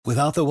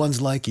Without the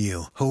ones like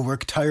you, who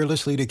work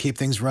tirelessly to keep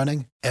things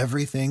running,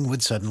 everything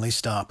would suddenly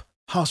stop.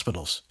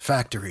 Hospitals,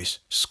 factories,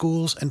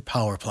 schools, and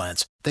power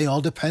plants, they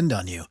all depend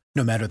on you.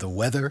 No matter the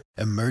weather,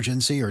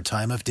 emergency, or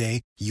time of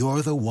day,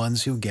 you're the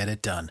ones who get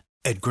it done.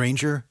 At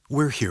Grainger,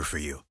 we're here for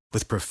you.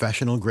 With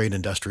professional-grade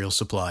industrial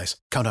supplies,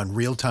 count on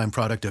real-time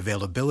product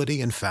availability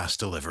and fast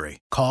delivery.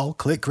 Call,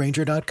 click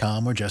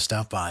Grainger.com, or just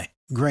stop by.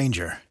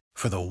 Grainger,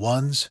 for the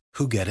ones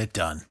who get it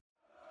done.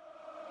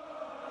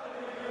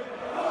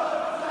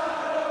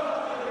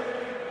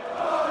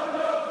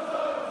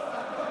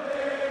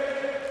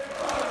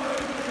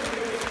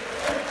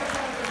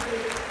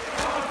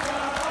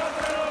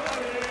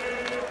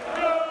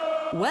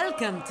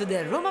 Welcome to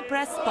the Roma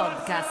Press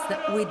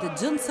Podcast with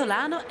John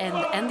Solano and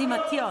Andy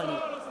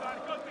Mattioli.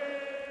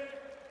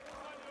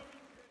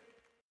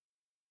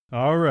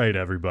 All right,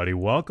 everybody.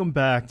 Welcome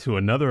back to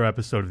another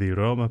episode of the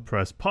Roma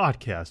Press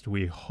Podcast.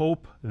 We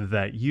hope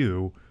that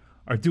you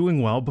are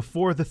doing well.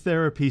 Before the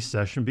therapy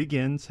session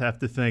begins, have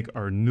to thank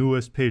our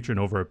newest patron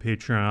over at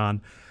Patreon,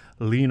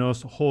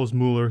 Linus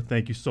Holzmuller.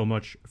 Thank you so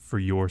much for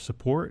your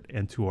support,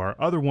 and to our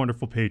other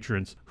wonderful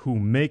patrons who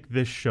make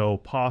this show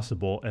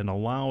possible and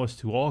allow us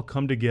to all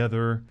come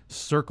together,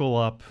 circle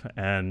up,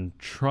 and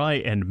try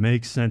and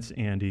make sense,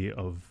 Andy,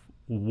 of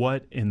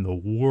what in the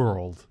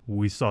world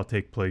we saw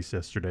take place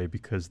yesterday,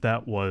 because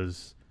that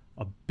was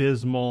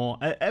abysmal.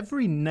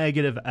 Every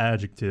negative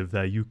adjective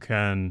that you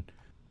can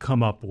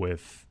come up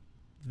with,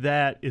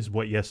 that is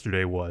what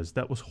yesterday was.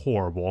 That was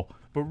horrible.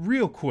 But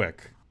real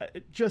quick,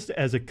 just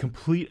as a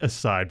complete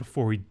aside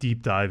before we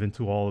deep dive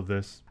into all of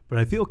this, but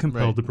I feel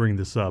compelled to bring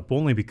this up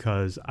only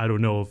because I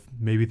don't know if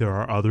maybe there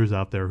are others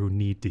out there who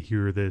need to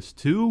hear this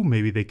too.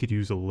 Maybe they could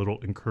use a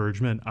little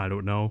encouragement. I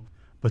don't know.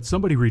 But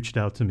somebody reached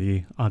out to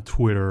me on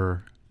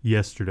Twitter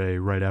yesterday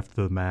right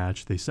after the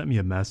match. They sent me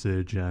a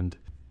message and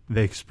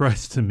they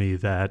expressed to me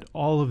that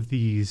all of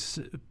these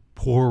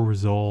poor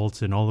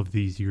results and all of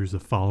these years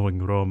of following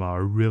Roma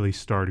are really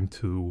starting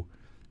to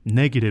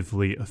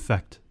negatively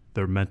affect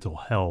their mental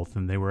health,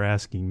 and they were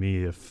asking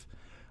me if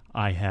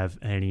I have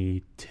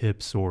any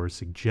tips or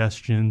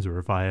suggestions or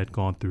if I had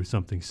gone through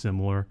something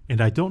similar. And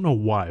I don't know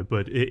why,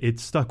 but it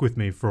stuck with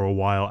me for a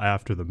while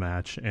after the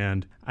match,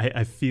 and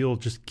I feel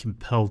just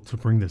compelled to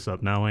bring this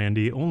up now,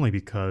 Andy, only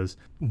because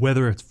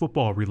whether it's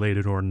football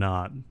related or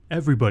not,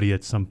 everybody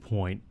at some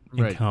point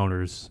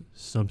encounters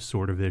some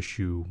sort of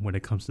issue when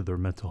it comes to their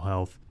mental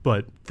health.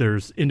 But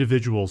there's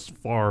individuals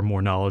far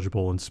more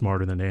knowledgeable and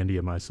smarter than Andy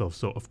and myself.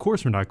 So of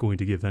course we're not going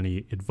to give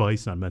any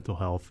advice on mental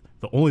health.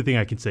 The only thing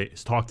I can say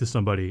is talk to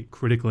somebody.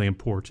 Critically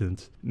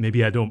important.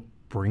 Maybe I don't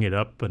bring it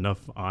up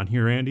enough on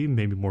here, Andy.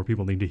 Maybe more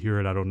people need to hear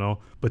it. I don't know.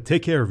 But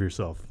take care of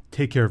yourself.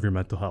 Take care of your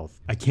mental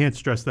health. I can't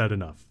stress that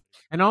enough.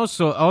 And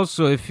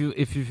also if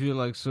you feel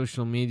like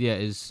social media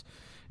is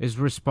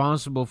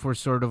responsible for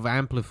sort of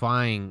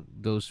amplifying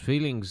those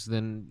feelings,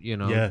 then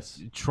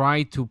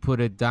try to put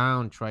it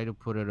down, try to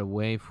put it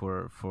away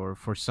for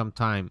some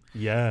time.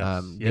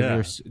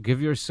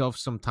 Give yourself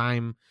some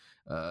time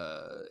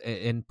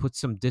and put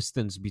some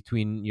distance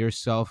between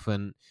yourself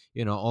and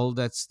all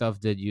that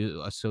stuff that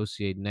you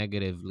associate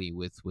negatively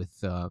with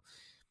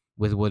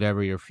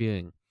whatever you're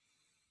feeling.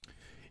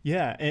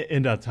 Yeah,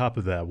 and on top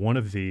of that,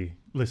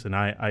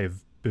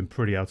 I've been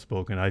pretty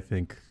outspoken. I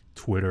think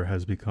Twitter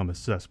has become a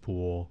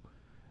cesspool.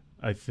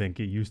 I think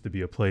it used to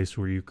be a place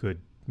where you could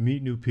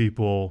meet new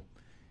people,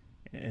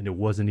 and it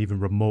wasn't even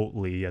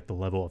remotely at the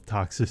level of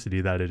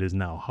toxicity that it is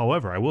now.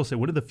 However, I will say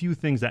one of the few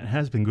things that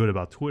has been good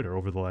about Twitter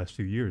over the last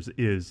few years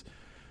is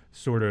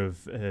sort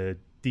of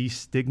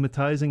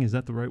destigmatizing. Is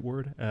that the right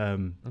word?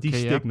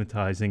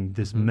 Destigmatizing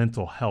this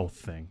mental health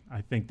thing.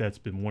 I think that's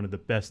been one of the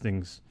best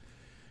things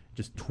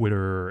just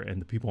Twitter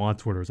and the people on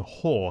Twitter as a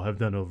whole have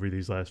done over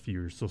these last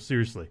few years. So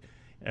seriously,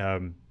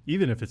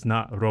 even if it's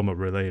not Roma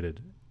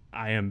related,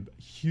 I am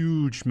a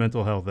huge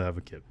mental health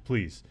advocate.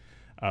 Please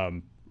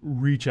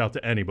reach out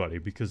to anybody,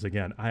 because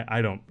again,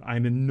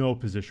 I'm in no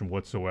position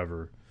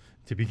whatsoever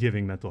to be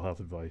giving mental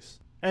health advice.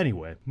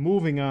 Anyway,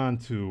 moving on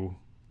to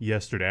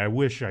yesterday. I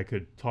wish I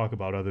could talk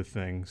about other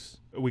things.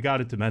 We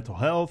got into mental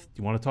health.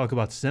 Do you want to talk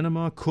about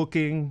cinema,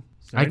 cooking?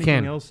 I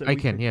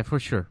can. Yeah, for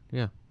sure.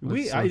 Yeah.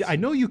 I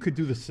know you could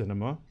do the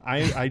cinema.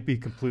 I'd be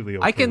completely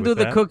okay I can with do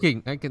that. the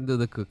cooking. I can do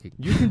the cooking.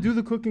 You can do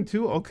the cooking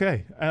too?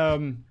 Okay.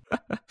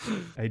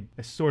 I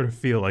sort of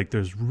feel like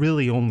there's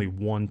really only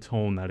one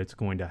tone that it's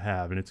going to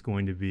have, and it's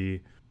going to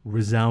be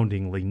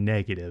resoundingly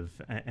negative.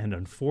 And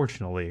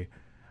unfortunately,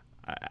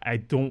 I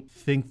don't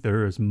think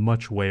there is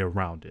much way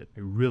around it. I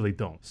really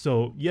don't.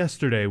 So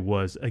yesterday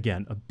was,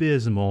 again,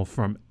 abysmal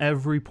from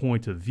every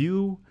point of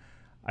view.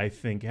 I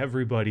think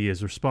everybody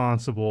is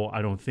responsible.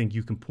 I don't think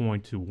you can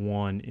point to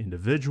one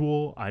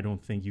individual. I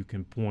don't think you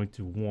can point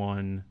to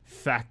one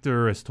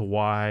factor as to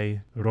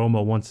why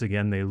Roma, once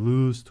again, they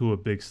lose to a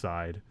big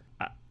side.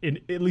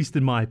 At least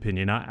in my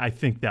opinion, I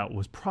think that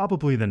was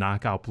probably the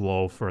knockout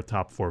blow for a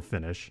top four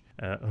finish.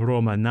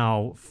 Roma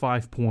now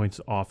 5 points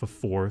off of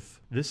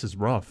fourth. This is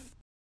rough.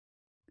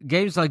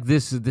 Games like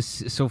this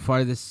so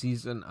far this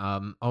season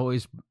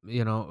always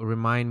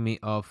remind me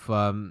of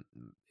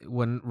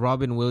when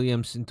Robin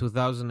Williams in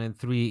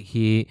 2003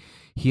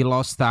 he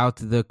lost out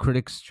the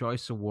Critics'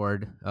 Choice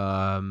Award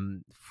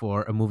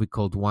for a movie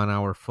called 1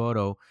 Hour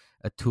Photo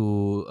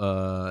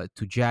to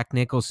Jack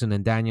Nicholson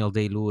and Daniel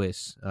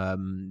Day-Lewis.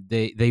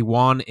 They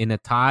won in a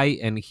tie,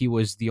 and he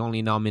was the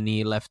only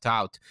nominee left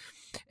out,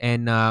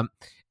 and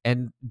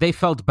they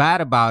felt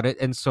bad about it,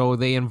 and so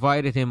they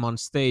invited him on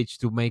stage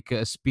to make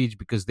a speech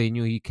because they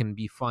knew he can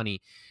be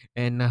funny.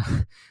 And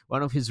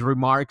one of his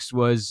remarks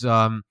was,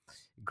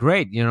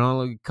 great,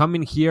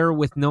 coming here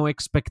with no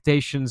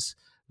expectations,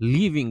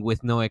 leaving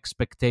with no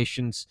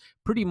expectations,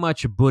 pretty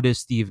much a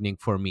Buddhist evening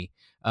for me.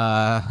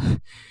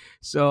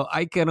 So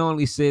I can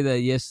only say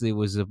that yesterday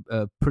was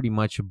a pretty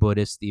much a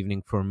Buddhist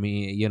evening for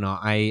me.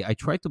 I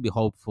tried to be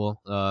hopeful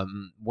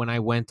when I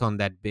went on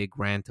that big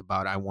rant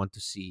about I want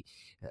to see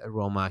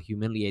Roma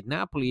humiliate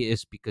Napoli,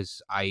 is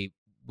because I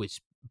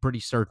was pretty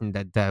certain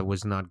that that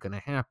was not going to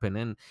happen.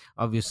 And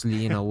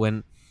obviously,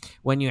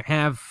 when you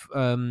have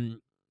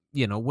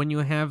when you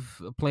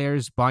have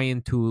players buy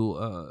into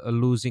a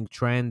losing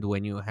trend,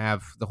 when you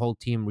have the whole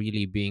team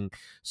really being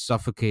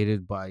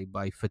suffocated by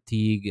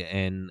fatigue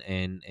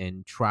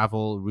and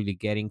travel really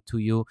getting to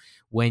you,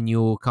 when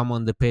you come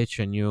on the pitch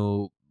and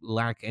you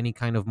lack any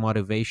kind of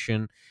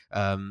motivation,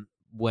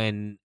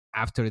 when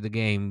after the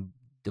game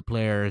the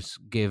players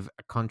give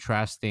a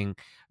contrasting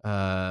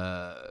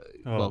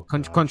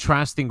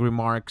contrasting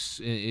remarks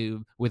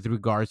with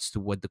regards to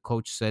what the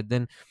coach said,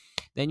 then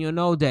you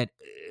know that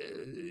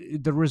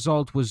the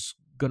result was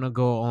gonna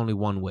go only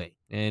one way,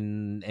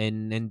 and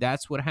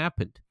that's what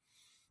happened.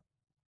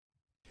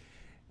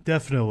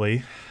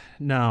 Definitely.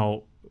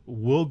 Now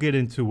we'll get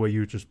into what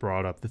you just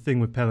brought up, the thing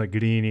with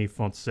Pellegrini,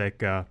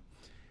 Fonseca.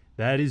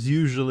 That is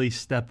usually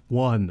step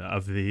one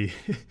of the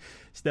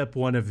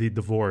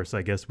divorce,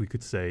 I guess we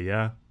could say.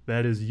 Yeah,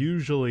 that is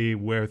usually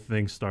where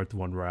things start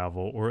to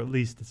unravel, or at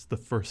least it's the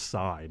first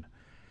sign.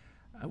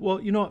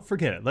 Well, you know what?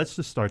 Forget it. Let's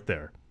just start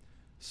there.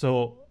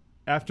 So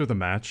after the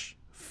match,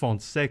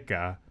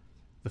 Fonseca,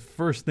 the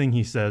first thing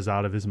he says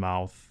out of his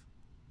mouth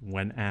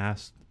when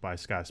asked by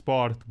Sky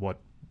Sport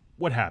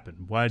what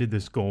happened, why did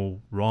this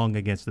go wrong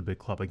against the big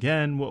club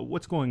again,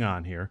 what's going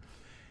on here,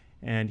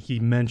 and he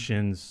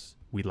mentions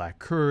we lack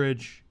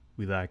courage,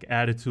 we lack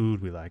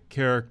attitude, we lack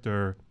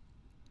character,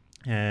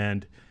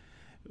 and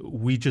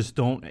we just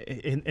don't.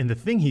 And the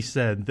thing he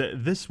said,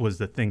 this was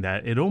the thing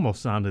that it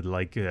almost sounded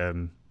like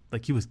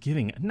he was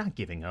not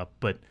giving up,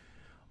 but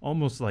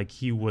almost like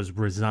he was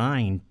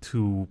resigned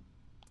to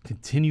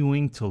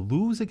continuing to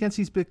lose against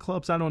these big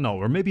clubs. I don't know.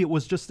 Or maybe it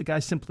was just the guy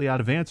simply out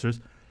of answers.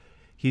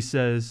 He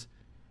says,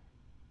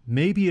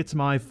 maybe it's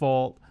my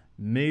fault.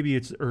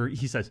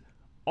 He says,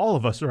 all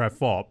of us are at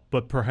fault,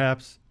 but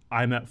perhaps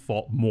I'm at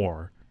fault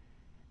more.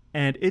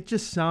 And it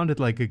just sounded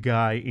like a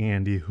guy,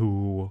 Andy,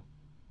 who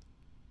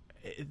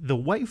the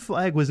white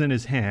flag was in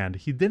his hand.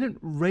 He didn't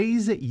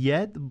raise it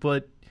yet,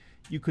 but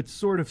you could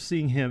sort of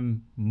see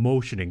him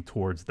motioning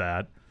towards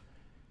that.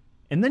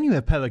 And then you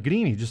have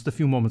Pellegrini just a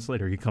few moments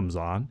later. He comes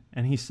on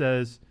and he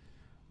says,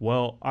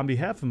 well, on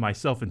behalf of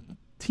myself and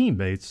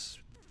teammates,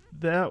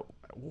 that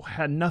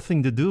had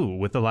nothing to do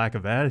with the lack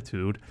of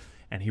attitude.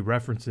 And he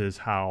references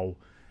how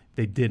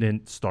they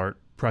didn't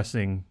start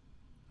pressing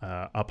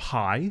up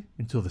high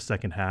until the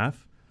second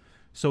half.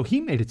 So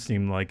he made it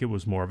seem like it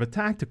was more of a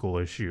tactical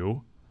issue.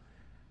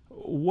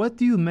 What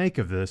do you make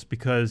of this?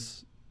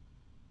 Because,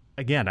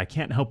 again, I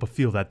can't help but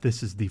feel that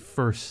this is the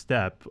first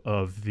step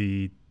of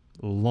the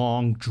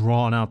long,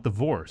 drawn-out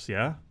divorce,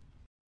 yeah?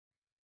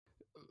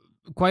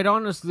 Quite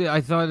honestly,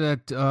 I thought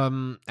that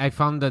I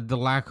found that the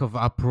lack of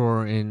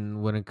uproar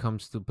when it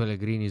comes to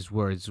Pellegrini's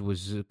words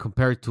was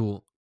compared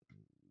to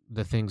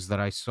the things that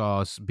I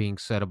saw being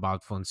said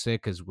about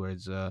Fonseca's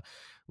words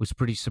was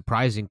pretty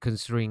surprising,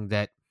 considering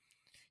that,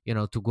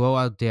 to go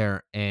out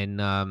there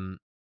and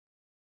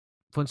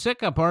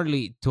Fonseca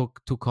partly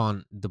took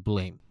on the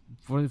blame.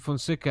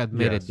 Fonseca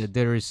admitted that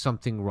there is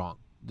something wrong.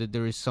 That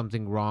there is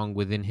something wrong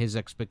within his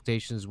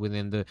expectations,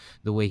 within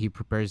the way he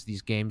prepares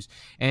these games.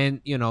 And,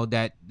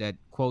 that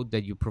quote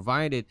that you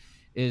provided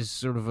is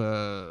sort of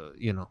a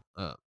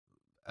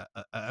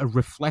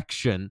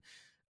reflection,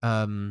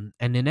 an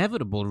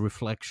inevitable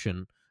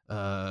reflection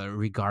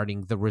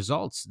regarding the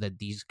results that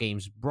these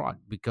games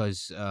brought.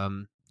 Because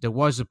there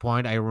was a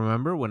point, I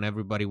remember, when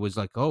everybody was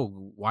like,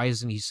 oh, why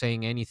isn't he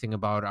saying anything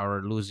about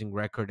our losing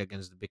record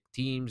against the big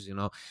teams?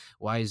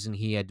 Why isn't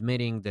he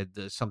admitting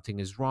that something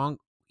is wrong?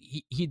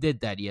 He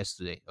did that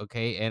yesterday,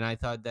 okay? And I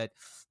thought that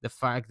the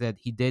fact that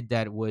he did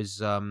that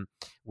was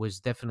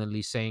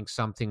definitely saying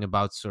something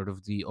about sort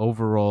of the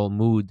overall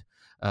mood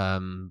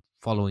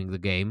following the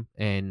game,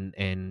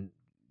 and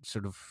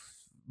sort of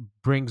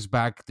brings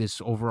back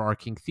this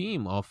overarching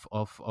theme of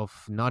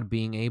not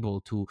being able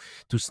to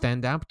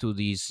stand up to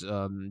these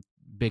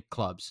big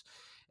clubs.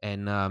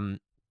 And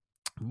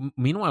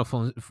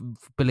meanwhile,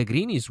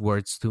 Pellegrini's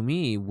words to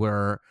me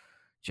were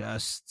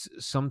just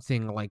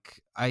something like,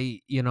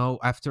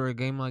 after a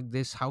game like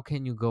this, how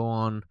can you go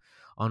on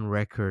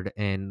record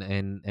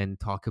and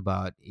talk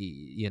about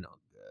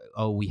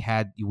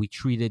we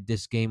treated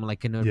this game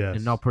like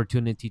an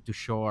opportunity to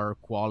show our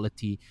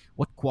quality.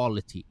 What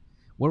quality?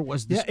 Where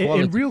was this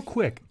quality? And real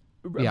quick,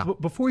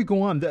 before we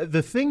go on,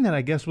 the thing that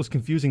I guess was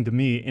confusing to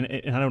me,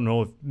 and I don't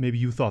know if maybe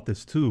you thought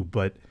this too,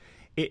 but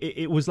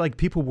it was like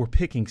people were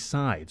picking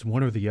sides,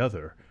 one or the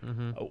other.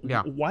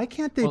 Mm-hmm. Why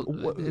can't they?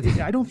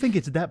 I don't think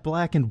it's that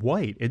black and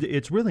white.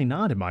 It's really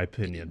not, in my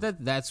opinion.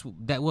 That's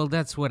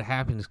what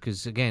happens,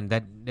 because again,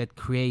 that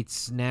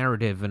creates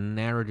narrative, and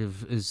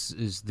narrative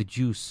is the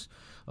juice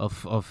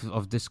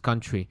of this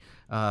country.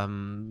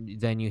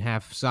 Then you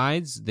have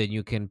sides, then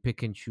you can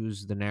pick and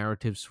choose the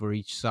narratives for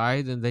each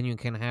side, and then you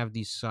can have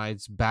these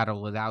sides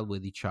battle it out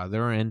with each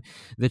other. And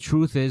the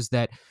truth is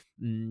that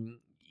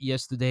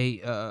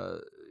yesterday,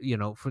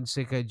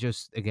 Fonseca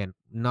just, again,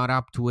 not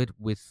up to it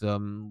with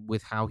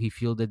how he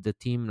fielded the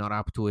team, not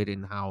up to it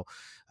in how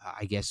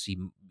I guess he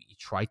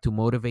tried to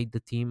motivate the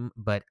team.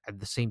 But at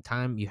the same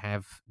time, you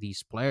have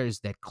these players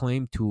that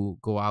claim to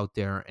go out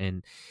there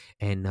and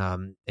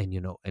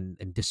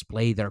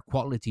display their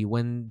quality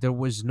when there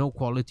was no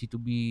quality to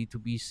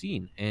be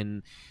seen.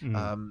 And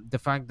the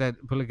fact that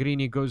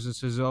Pellegrini goes and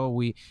says,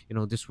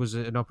 this was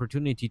an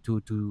opportunity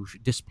to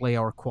display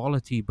our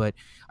quality, but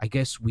I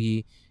guess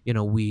we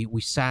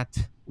sat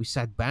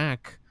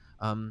back.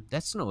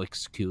 That's no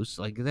excuse.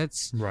 Like,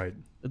 that's right.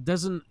 It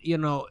doesn't,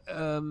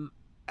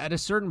 at a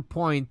certain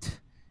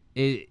point,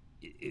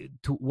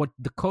 to what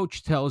the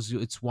coach tells you,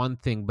 it's one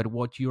thing, but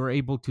what you're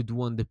able to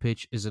do on the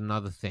pitch is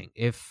another thing.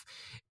 If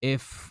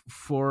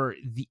for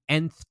the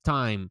nth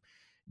time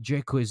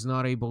Dzeko is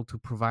not able to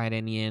provide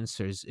any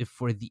answers, if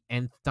for the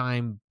nth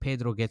time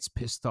Pedro gets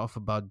pissed off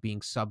about being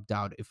subbed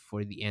out, if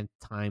for the nth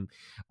time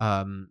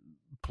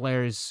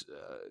players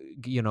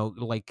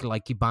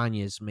like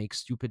Ibanez make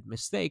stupid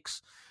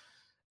mistakes,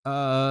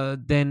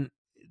 then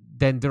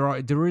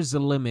there is a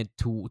limit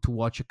to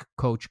what a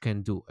coach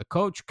can do. A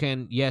coach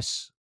can,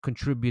 yes,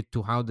 contribute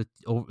to how the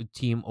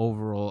team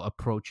overall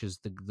approaches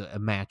a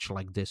match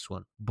like this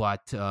one,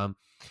 but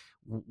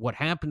what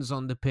happens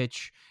on the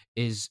pitch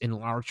is in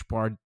large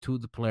part to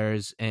the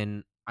players.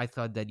 And I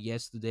thought that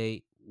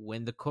yesterday,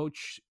 when the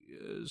coach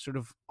sort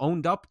of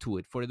owned up to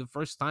it for the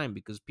first time,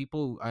 because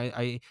people,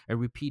 I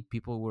repeat,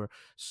 people were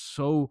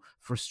so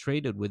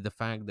frustrated with the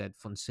fact that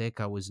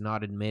Fonseca was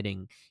not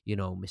admitting,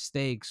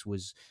 mistakes,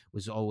 was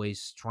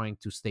always trying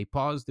to stay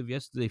positive.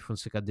 Yesterday,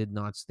 Fonseca did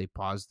not stay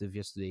positive.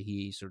 Yesterday,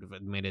 he sort of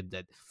admitted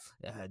that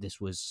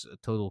this was a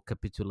total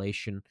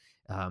capitulation.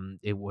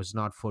 It was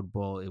not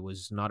football. It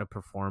was not a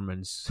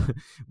performance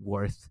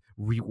worth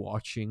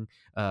rewatching.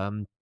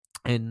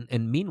 And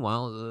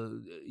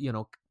meanwhile,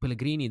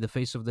 Pellegrini, the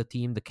face of the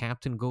team, the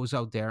captain, goes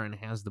out there and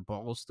has the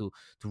balls to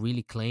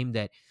really claim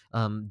that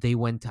they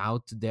went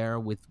out there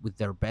with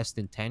their best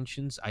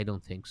intentions. I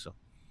don't think so.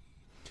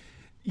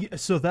 Yeah,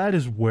 so that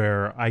is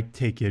where I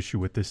take issue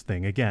with this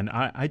thing. Again,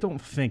 I don't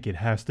think it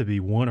has to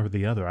be one or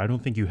the other. I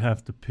don't think you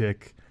have to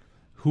pick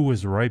who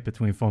is right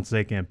between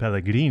Fonseca and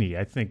Pellegrini.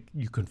 I think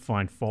you can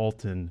find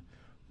fault in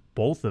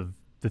both of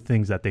the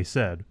things that they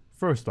said.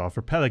 First off,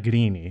 for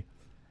Pellegrini,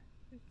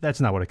 that's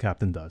not what a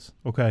captain does,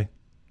 okay?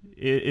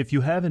 If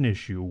you have an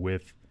issue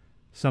with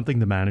something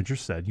the manager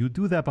said, you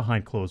do that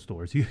behind closed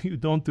doors. You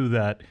don't do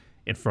that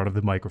in front of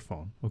the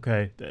microphone,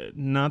 okay?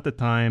 Not the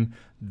time.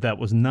 That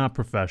was not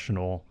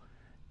professional.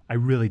 I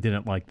really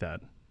didn't like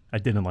that. I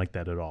didn't like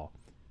that at all.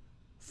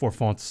 For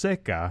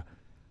Fonseca,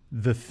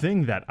 the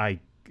thing that I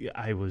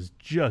was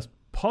just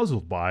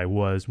puzzled by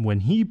was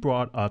when he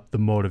brought up the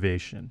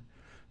motivation.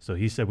 So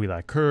he said we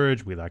lack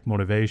courage, we lack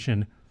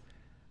motivation.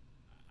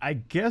 I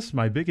guess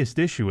my biggest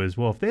issue is,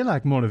 well, if they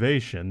lack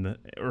motivation,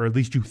 or at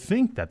least you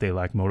think that they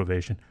lack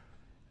motivation,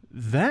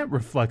 that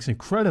reflects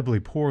incredibly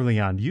poorly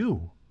on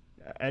you.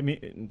 I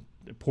mean,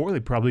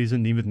 poorly probably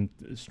isn't even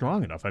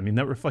strong enough. I mean,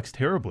 that reflects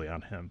terribly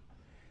on him.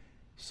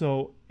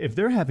 So if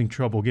they're having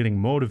trouble getting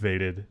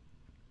motivated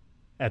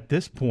at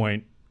this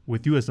point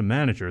with you as a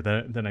manager,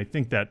 then I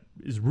think that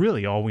is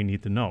really all we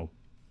need to know.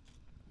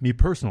 Me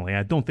personally,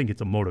 I don't think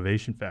it's a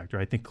motivation factor.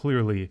 I think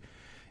clearly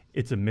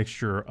it's a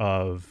mixture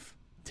of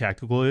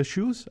tactical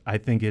issues. I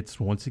think it's,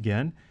 once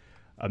again,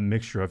 a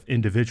mixture of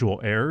individual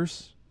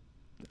errors.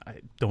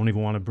 I don't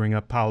even want to bring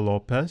up Paul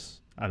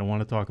Lopez. I don't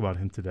want to talk about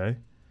him today.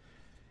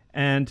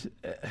 And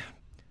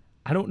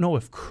I don't know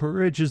if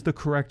courage is the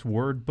correct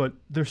word, but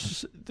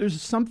there's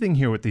something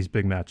here with these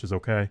big matches,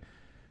 okay?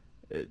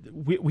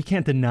 We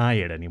can't deny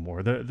it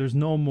anymore. There's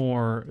no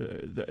more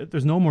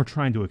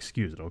trying to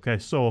excuse it, okay?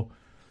 So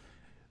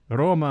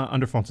Roma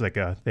under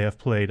Fonseca, they have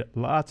played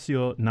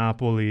Lazio,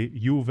 Napoli,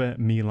 Juve,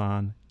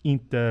 Milan,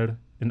 Inter,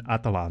 and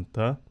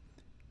Atalanta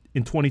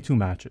in 22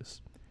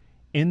 matches.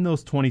 In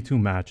those 22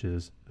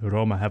 matches,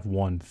 Roma have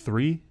won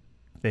 3,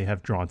 they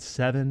have drawn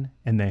 7,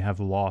 and they have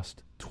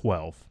lost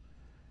 12.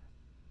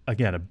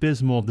 Again,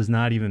 abysmal does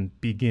not even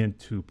begin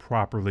to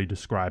properly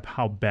describe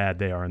how bad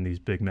they are in these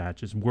big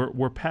matches.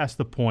 We're past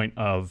the point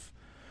of,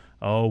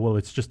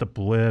 it's just a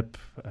blip,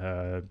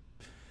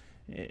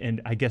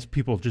 and I guess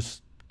people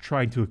just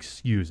trying to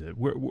excuse it.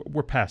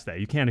 We're past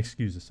that. You can't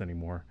excuse this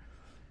anymore.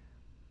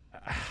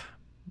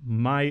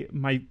 My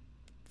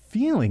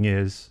feeling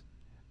is,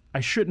 I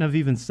shouldn't have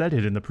even said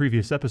it in the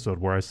previous episode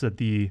where I said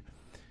the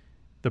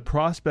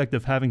prospect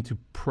of having to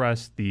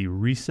press the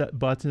reset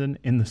button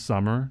in the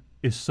summer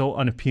is so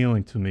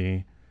unappealing to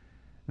me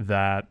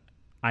that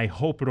I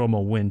hope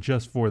Roma win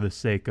just for the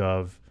sake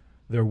of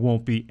there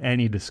won't be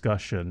any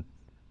discussion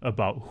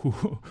about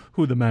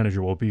who the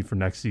manager will be for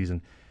next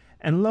season.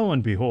 And lo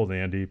and behold,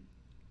 Andy,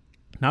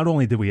 not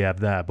only did we have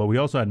that, but we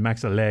also had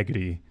Max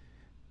Allegri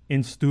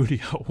in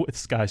studio with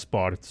Sky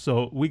Sport.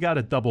 So we got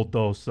a double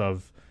dose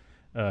of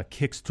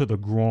kicks to the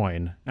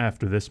groin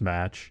after this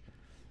match,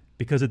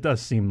 because it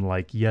does seem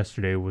like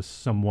yesterday was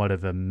somewhat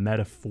of a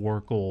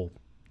metaphorical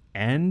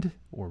end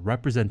or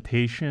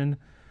representation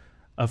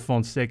of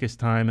Fonseca's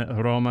time at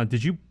Roma.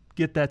 Did you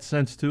get that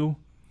sense too?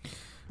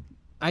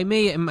 I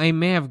may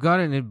have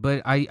gotten it,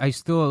 but I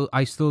still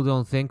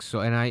don't think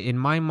so. And in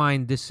my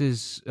mind, this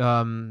is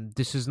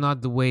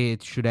not the way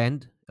it should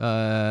end.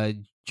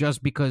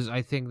 Just because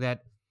I think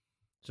that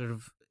sort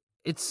of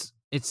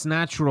it's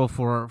natural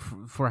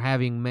for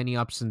having many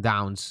ups and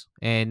downs,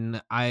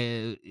 and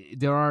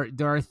there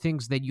are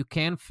things that you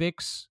can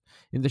fix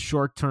in the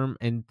short term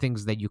and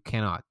things that you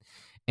cannot.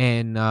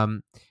 And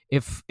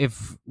if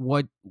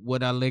what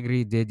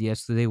Allegri did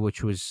yesterday,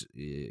 which was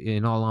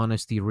in all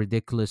honesty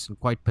ridiculous and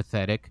quite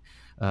pathetic,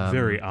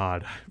 very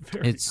odd.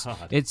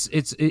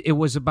 It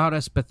was about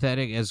as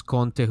pathetic as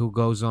Conte, who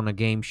goes on a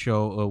game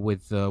show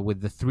with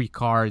the three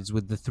cards,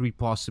 with the three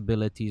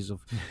possibilities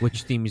of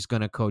which team he's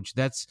going to coach.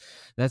 That's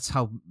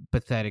how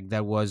pathetic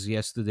that was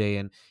yesterday.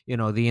 And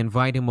they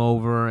invite him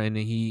over, and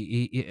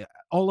he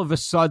all of a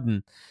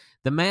sudden,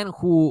 the man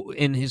who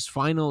in his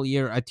final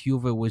year at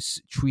Juve was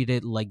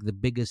treated like the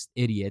biggest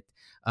idiot,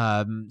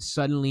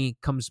 suddenly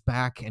comes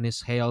back and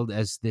is hailed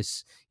as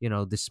this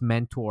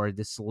mentor,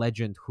 this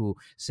legend who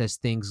says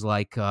things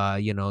like,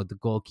 the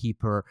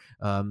goalkeeper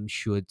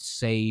should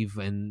save,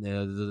 and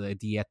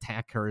the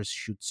attackers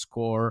should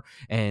score,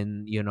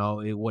 and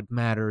what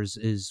matters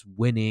is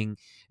winning,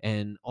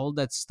 and all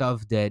that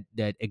stuff that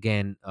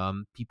again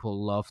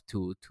people love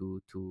to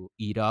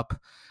eat up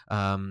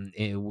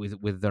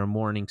with their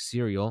morning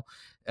cereal.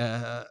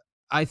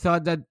 I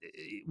thought that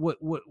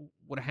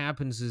what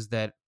happens is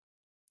that,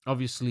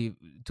 obviously,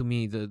 to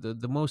me,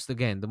 the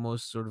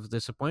most sort of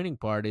disappointing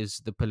part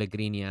is the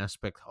Pellegrini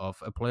aspect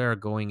of a player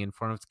going in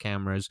front of the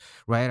cameras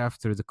right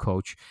after the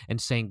coach and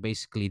saying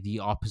basically the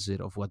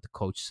opposite of what the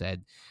coach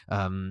said,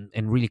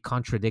 and really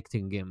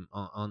contradicting him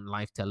on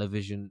live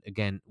television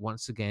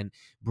once again,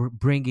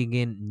 bringing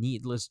in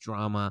needless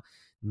drama,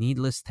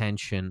 needless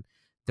tension.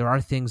 There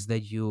are things that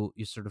you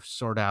sort of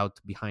sort out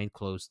behind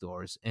closed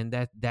doors, and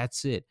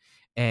that's it.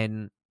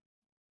 And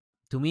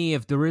to me,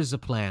 if there is a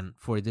plan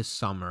for this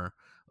summer,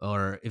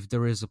 or if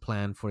there is a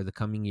plan for the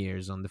coming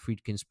years on the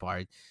Friedkin's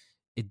part,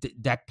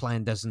 that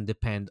plan doesn't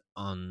depend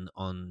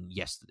on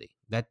yesterday.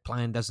 That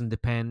plan doesn't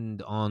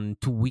depend on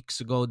 2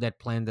 weeks ago. That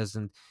plan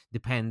doesn't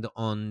depend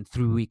on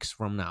 3 weeks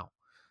from now.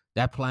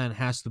 That plan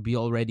has to be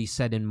already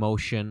set in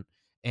motion,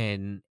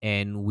 and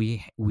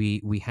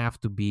we have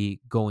to be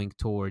going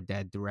toward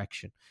that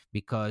direction.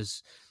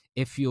 Because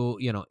if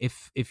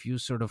you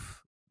sort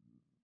of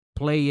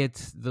play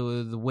it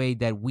the way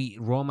that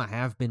Roma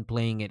have been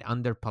playing it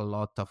under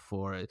Pallotta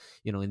for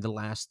in the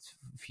last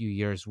few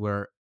years,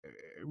 where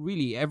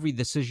really every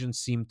decision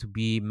seemed to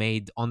be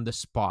made on the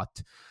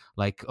spot,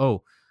 like,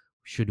 oh,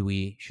 should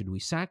we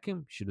sack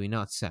him? Should we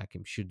not sack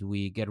him? Should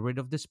we get rid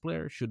of this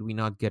player? Should we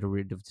not get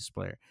rid of this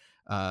player?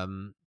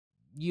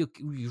 You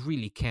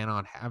really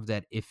cannot have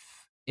that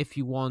if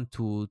you want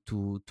to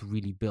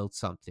really build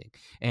something.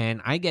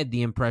 And I get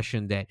the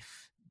impression that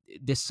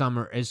this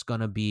summer is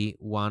gonna be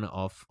one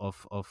of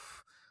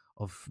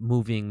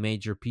moving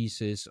major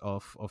pieces,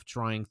 of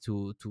trying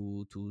to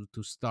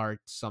start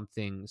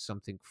something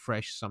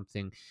fresh,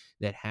 something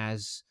that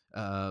has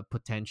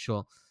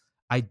potential.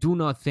 I do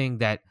not think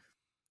that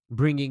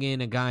bringing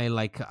in a guy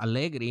like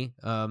Allegri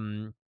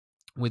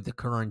with the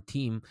current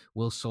team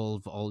will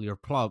solve all your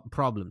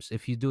problems.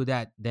 If you do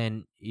that,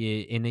 then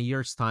in a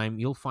year's time,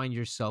 you'll find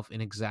yourself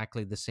in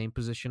exactly the same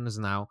position as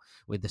now,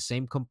 with the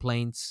same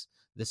complaints,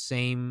 the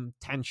same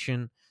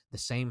tension, the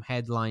same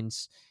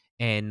headlines,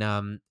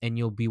 and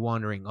you'll be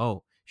wondering,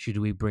 oh, should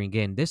we bring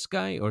in this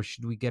guy or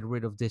should we get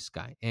rid of this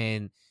guy?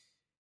 And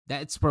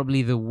that's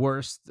probably the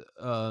worst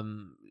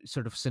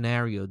sort of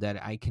scenario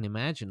that I can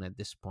imagine at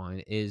this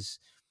point, is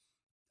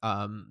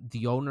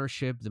the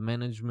ownership, the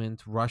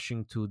management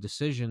rushing to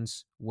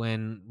decisions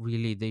when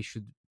really they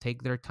should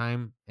take their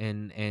time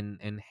and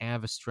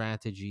have a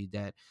strategy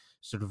that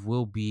sort of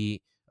will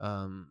be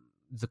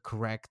the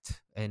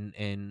correct and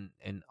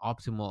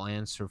optimal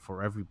answer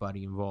for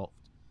everybody involved.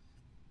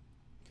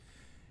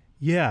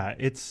 Yeah,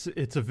 it's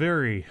a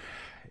very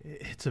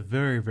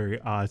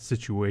very odd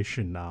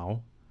situation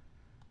now.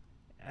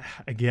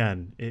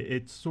 Again,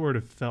 it sort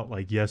of felt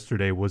like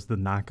yesterday was the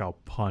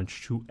knockout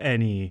punch to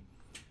any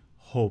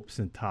hopes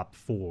in top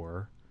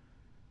four.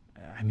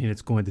 I mean,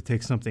 it's going to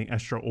take something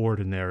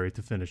extraordinary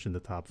to finish in the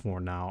top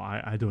four now.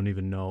 I don't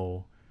even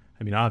know.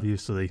 I mean,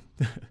 obviously,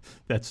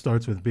 that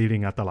starts with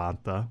beating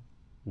Atalanta,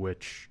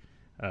 which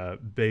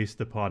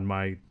based upon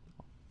my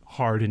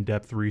hard,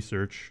 in-depth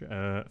research,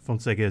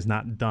 Fonseca has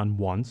not done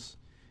once.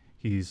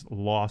 He's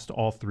lost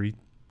all 3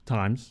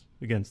 times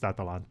against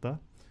Atalanta.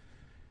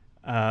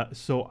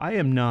 So I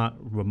am not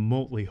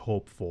remotely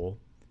hopeful,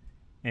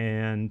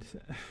 and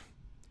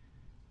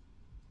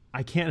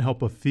I can't help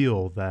but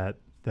feel that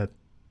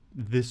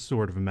this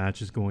sort of a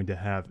match is going to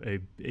have a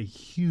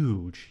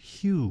huge,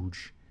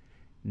 huge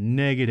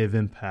negative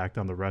impact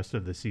on the rest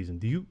of the season.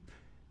 Do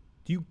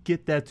you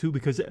get that too?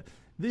 Because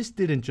this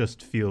didn't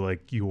just feel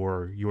like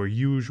your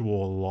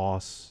usual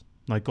loss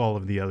like all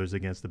of the others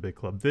against the big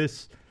club.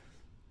 This,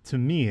 to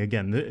me,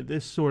 again,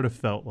 this sort of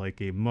felt like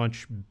a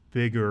much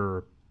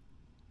bigger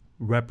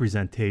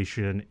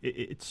representation.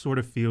 It sort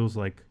of feels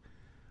like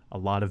a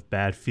lot of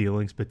bad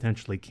feelings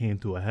potentially came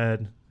to a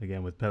head,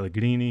 again, with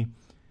Pellegrini.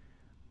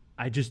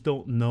 I just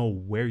don't know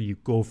where you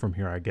go from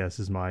here, I guess,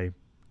 is my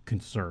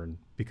concern.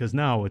 Because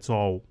now it's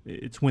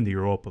win the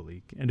Europa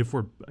League. And if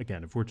we're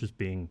just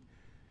being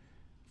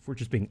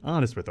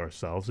honest with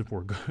ourselves, if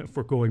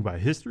we're going by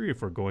history,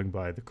 if we're going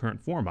by the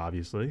current form,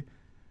 obviously,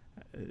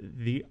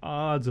 the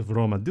odds of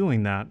Roma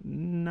doing that,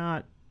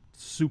 not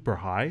super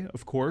high,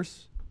 of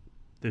course.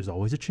 There's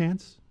always a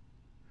chance.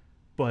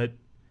 But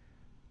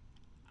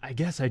I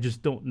guess I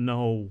just don't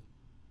know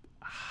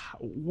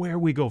where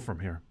we go from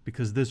here,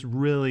 because this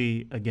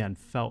really, again,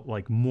 felt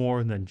like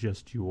more than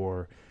just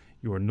your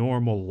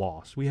normal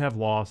loss. We have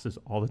losses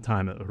all the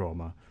time at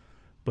Roma,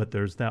 but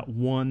there's that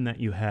one that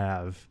you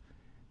have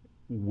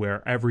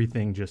where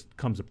everything just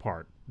comes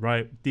apart,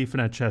 right? Di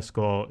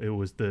Francesco, it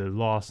was the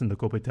loss in the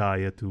Coppa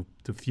Italia to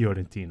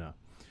Fiorentina.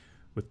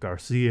 With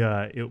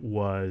Garcia, it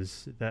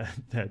was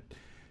that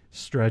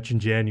stretch in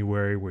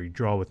January where you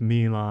draw with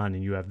Milan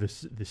and you have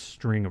this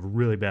string of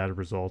really bad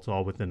results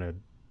all within a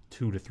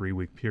 2 to 3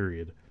 week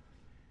period.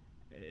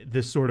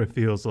 This sort of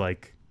feels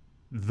like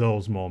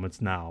those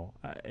moments now.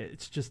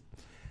 It's just,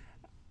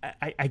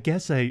 I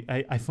guess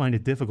I find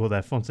it difficult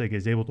that Fonseca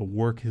is able to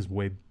work his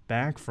way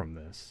back from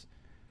this.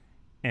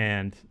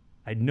 And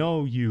I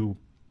know you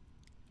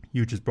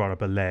just brought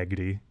up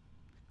Allegri.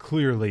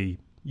 Clearly,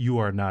 you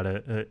are not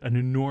an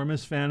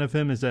enormous fan of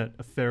him. Is that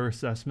a fair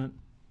assessment?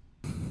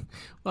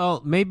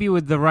 Well, maybe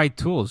with the right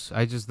tools.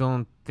 I just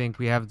don't think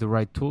we have the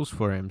right tools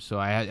for him. So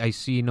I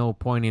see no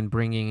point in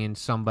bringing in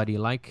somebody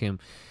like him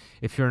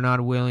if you're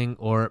not willing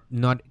or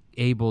not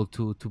able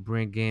to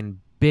bring in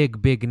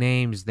big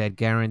names that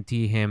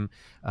guarantee him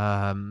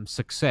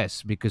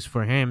success. Because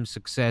for him,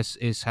 success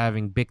is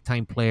having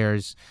big-time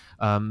players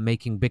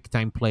making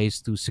big-time plays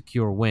to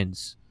secure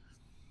wins.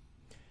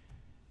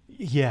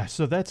 Yeah,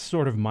 so that's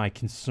sort of my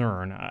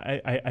concern.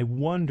 I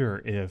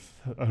wonder if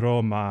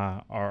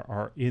Roma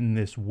are in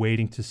this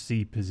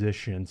waiting-to-see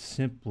position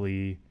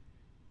simply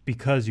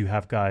because you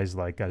have guys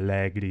like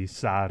Allegri,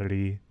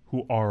 Sarri,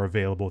 who are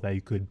available that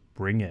you could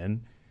bring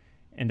in.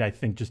 And I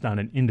think just on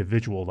an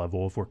individual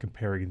level, if we're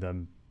comparing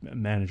them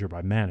manager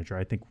by manager,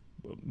 I think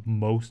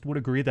most would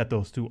agree that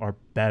those two are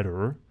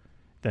better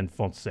than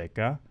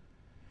Fonseca.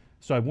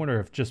 So I wonder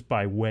if just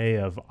by way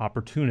of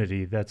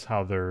opportunity, that's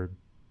how they're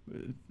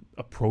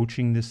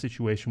approaching this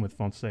situation with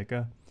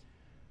Fonseca.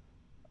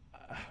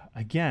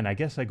 Again, I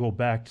guess I go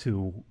back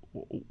to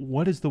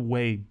what is the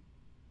way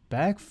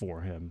back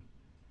for him?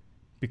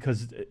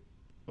 Because,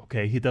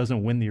 okay, he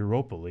doesn't win the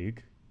Europa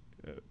League.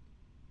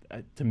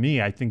 To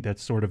me, I think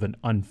that's sort of an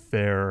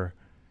unfair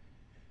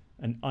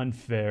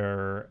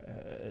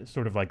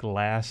sort of like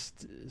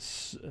last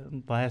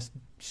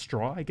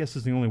straw, I guess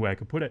is the only way I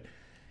could put it.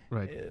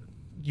 Right.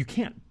 You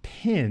can't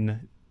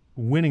pin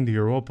winning the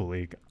Europa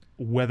League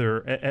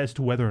as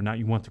to whether or not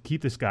you want to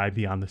keep this guy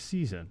beyond the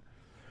season.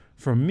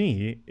 For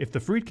me, if the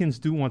Friedkins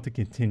do want to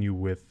continue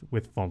with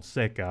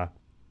Fonseca,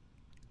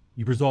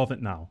 you resolve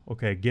it now.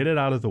 Okay, get it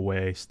out of the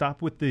way.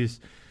 Stop with these.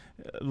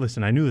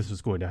 Listen, I knew this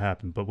was going to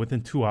happen, but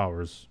within 2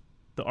 hours,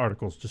 the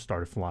articles just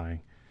started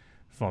flying.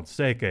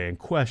 Fonseca in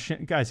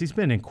question. Guys, he's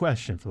been in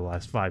question for the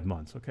last 5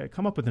 months. Okay,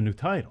 come up with a new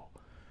title.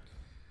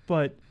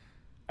 But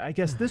I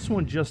guess this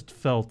one just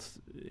felt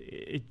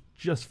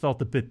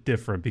a bit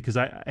different because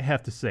I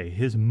have to say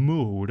his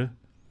mood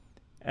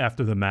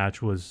after the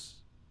match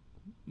was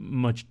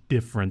much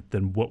different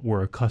than what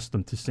we're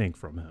accustomed to seeing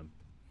from him.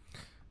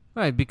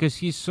 Right, because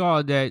he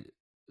saw that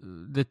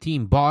the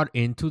team bought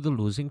into the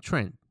losing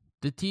trend.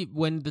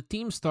 When the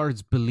team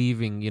starts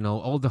believing,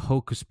 all the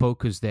hocus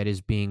pocus that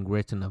is being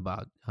written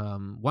about,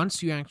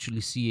 once you actually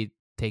see it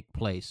take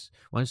place,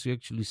 once you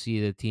actually see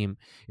the team,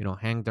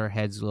 hang their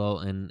heads low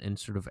and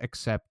sort of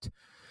accept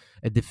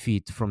a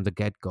defeat from the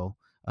get-go,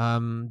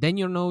 then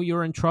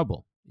you're in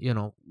trouble.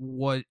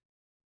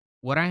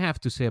 What I have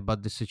to say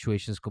about this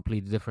situation is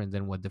completely different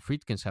than what the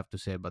Friedkins have to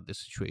say about this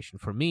situation.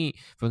 For me,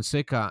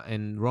 Fonseca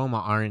and Roma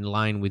are in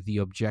line with the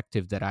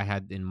objective that I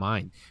had in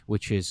mind,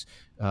 which is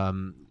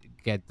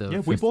get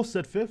the we both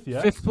said fifth.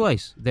 Yeah, fifth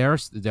place. They're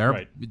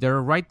right.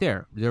 They're right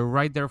there. They're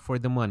right there for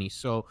the money.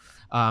 So,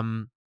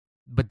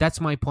 but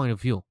that's my point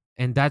of view,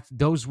 and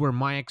those were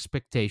my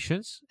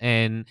expectations,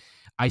 and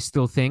I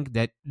still think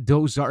that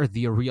those are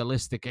the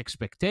realistic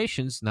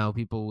expectations. Now,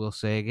 people will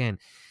say again,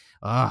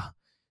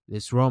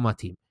 this Roma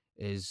team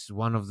is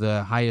one of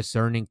the highest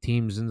earning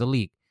teams in the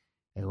league.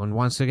 And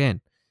once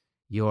again,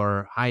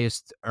 your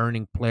highest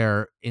earning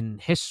player in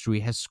history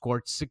has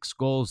scored 6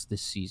 goals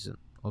this season.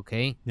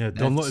 Okay. Yeah.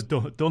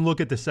 Don't look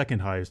at the second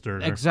highest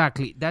earner.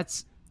 Exactly.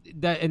 That's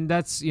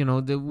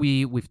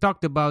we've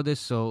talked about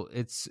this, so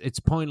it's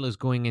pointless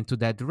going into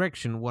that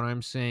direction. What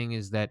I'm saying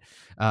is that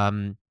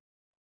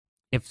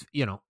if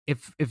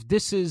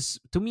this is,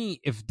 to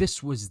me, if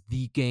this was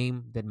the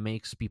game that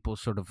makes people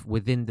sort of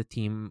within the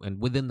team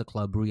and within the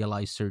club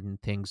realize certain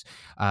things,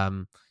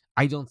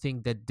 I don't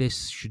think that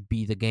this should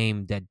be the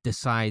game that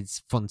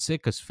decides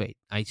Fonseca's fate.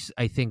 I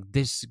think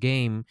this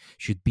game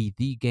should be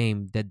the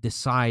game that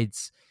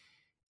decides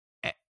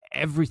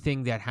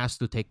everything that has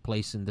to take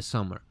place in the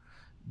summer.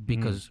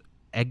 Because,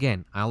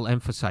 again, I'll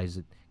emphasize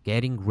it,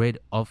 getting rid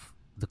of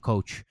the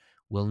coach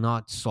will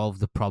not solve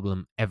the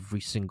problem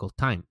every single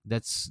time.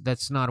 That's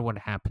not what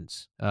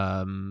happens.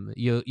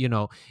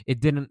 It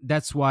didn't.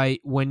 That's why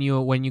when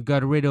you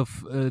got rid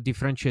of Di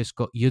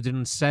Francesco, you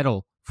didn't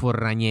settle for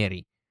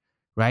Ranieri.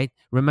 Right?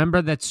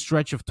 Remember that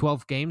stretch of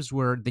 12 games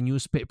where the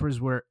newspapers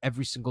were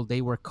every single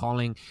day were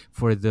calling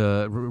for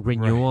the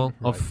renewal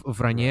of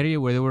Ranieri,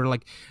 where they were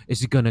like,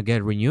 is it going to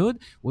get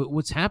renewed?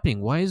 What's happening?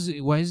 Why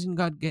isn't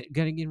God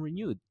getting it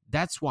renewed?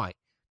 That's why.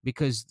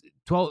 Because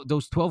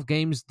those 12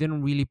 games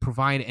didn't really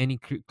provide any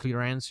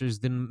clear answers,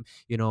 didn't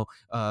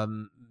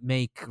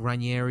make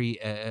Ranieri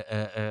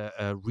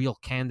a real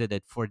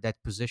candidate for that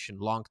position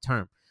long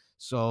term.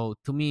 So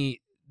to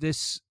me,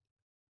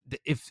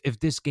 if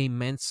this game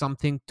meant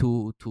something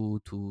to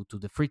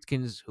the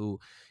Friedkins, who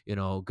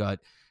got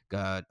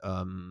Dan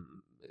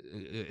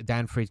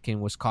Friedkin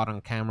was caught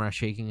on camera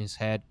shaking his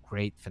head,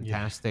 great,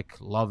 fantastic,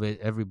 love it,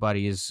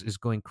 everybody is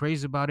going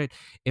crazy about it.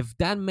 If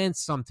that meant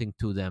something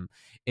to them,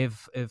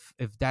 if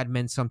that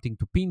meant something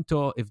to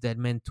Pinto, if that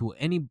meant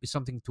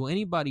something to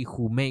anybody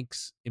who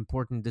makes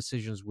important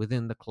decisions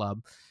within the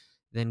club,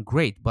 then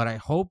great. But I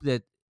hope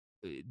that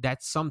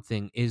that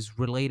something is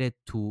related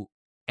to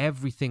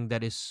everything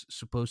that is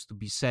supposed to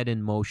be set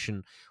in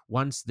motion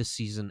once the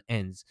season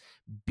ends.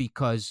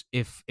 Because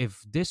if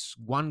this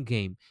one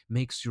game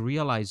makes you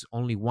realize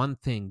only one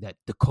thing, that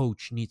the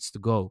coach needs to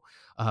go,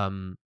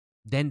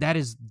 then that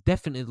is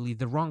definitely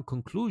the wrong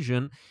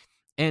conclusion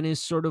and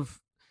is sort of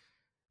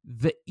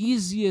the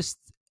easiest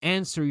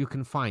answer you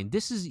can find.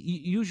 This is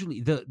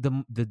usually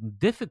the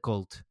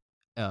difficult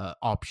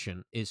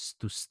option is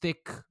to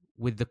stick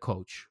with the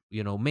coach,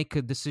 make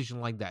a decision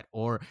like that,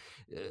 or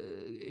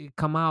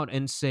come out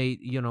and say,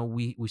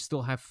 we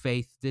still have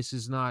faith.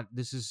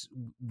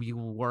 We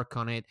will work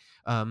on it.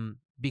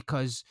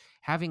 Because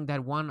having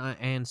that one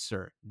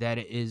answer that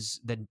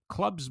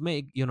clubs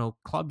make,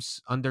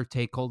 clubs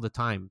undertake all the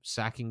time,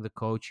 sacking the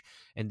coach,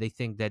 and they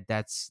think that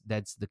that's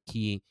the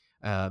key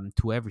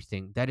to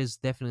everything. That is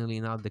definitely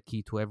not the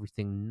key to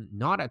everything,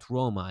 not at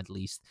Roma at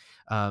least.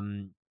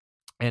 And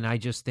I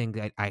just think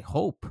that I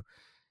hope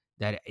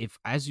that if,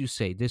 as you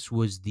say, this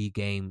was the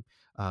game,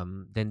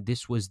 then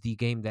this was the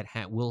game that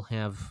will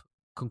have,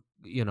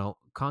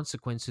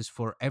 consequences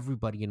for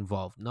everybody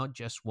involved, not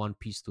just one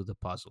piece to the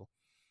puzzle.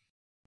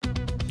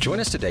 Join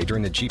us today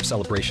during the Jeep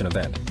Celebration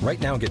event.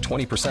 Right now, get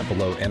 20%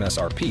 below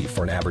MSRP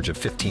for an average of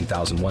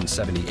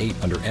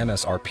 $15,178 under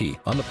MSRP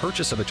on the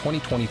purchase of a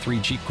 2023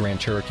 Jeep Grand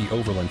Cherokee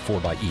Overland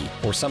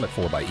 4xE or Summit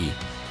 4xE.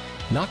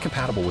 Not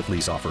compatible with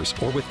lease offers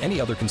or with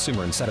any other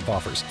consumer incentive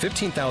offers.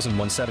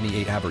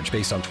 $15,178 average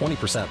based on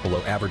 20%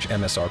 below average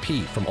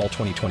MSRP from all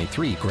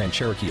 2023 Grand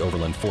Cherokee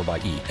Overland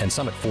 4xE and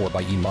Summit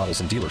 4xE models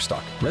in dealer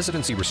stock.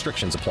 Residency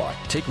restrictions apply.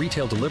 Take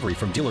retail delivery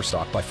from dealer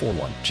stock by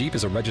 4/1. Jeep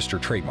is a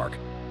registered trademark.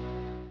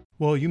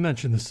 Well, you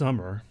mentioned the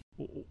summer.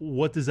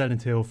 What does that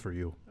entail for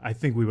you? I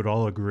think we would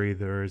all agree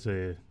there is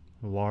a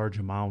large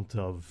amount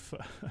of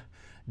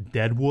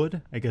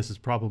deadwood, I guess is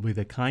probably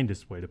the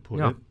kindest way to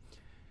put it.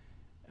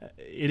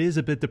 It is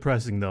a bit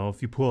depressing, though,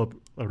 if you pull up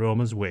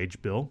Roma's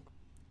wage bill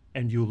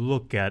and you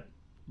look at,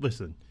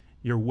 listen,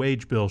 your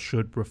wage bill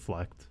should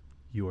reflect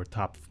your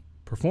top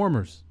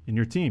performers in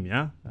your team,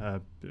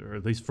 or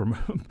at least for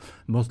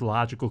most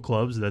logical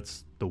clubs,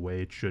 that's the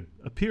way it should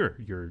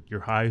appear.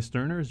 Your highest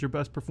earner is your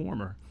best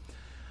performer.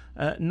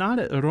 Not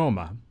at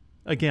Roma.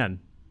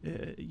 Again,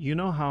 you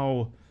know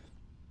how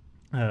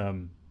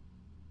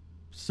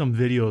some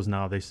videos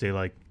now, they say,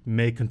 like,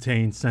 may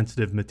contain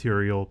sensitive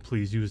material,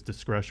 please use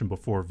discretion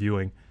before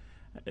viewing.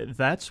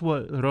 That's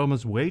what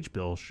Roma's wage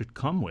bill should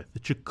come with.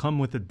 It should come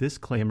with a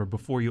disclaimer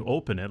before you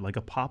open it, like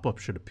a pop-up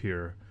should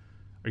appear.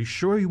 Are you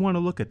sure you want to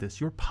look at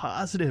this? You're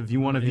positive you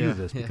want to view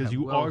this because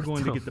you are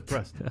going to get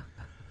depressed.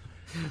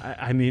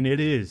 I mean, it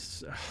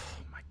is, oh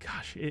my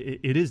gosh,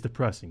 it is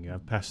depressing. You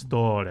have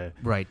Pastore.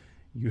 Right.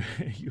 You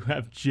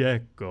have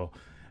Dzeko.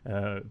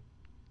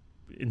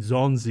 In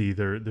Zonzi,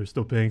 they're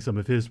still paying some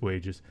of his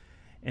wages.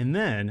 And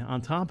then,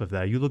 on top of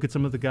that, you look at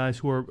some of the guys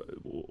who are,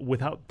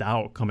 without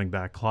doubt, coming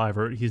back.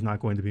 Kluivert, he's not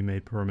going to be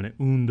made permanent.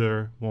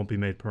 Under won't be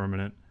made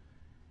permanent.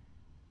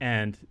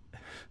 And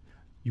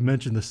you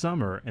mentioned the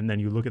summer, and then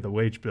you look at the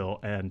wage bill,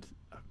 and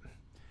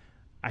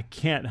I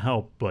can't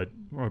help but,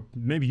 or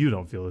maybe you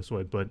don't feel this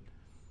way, but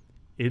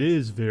it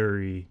is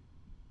very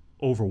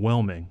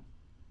overwhelming,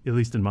 at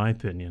least in my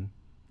opinion,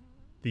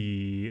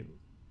 the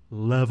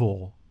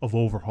level of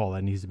overhaul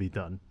that needs to be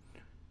done.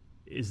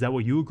 Is that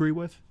what you agree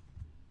with?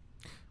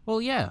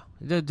 Well, yeah,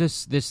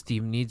 this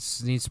team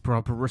needs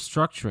proper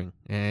restructuring,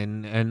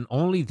 and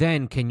only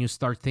then can you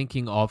start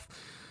thinking of,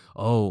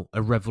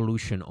 a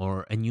revolution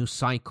or a new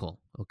cycle.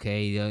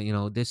 Okay,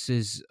 this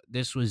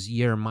was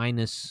year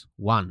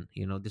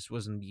 -1. This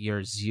wasn't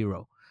year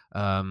 0.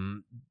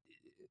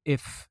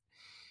 If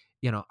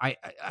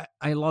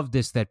I love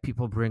this that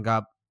people bring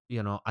up.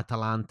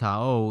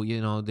 Atalanta.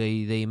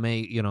 They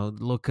may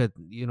look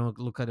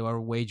at our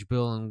wage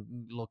bill and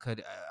look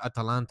at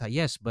Atalanta.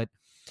 Yes, but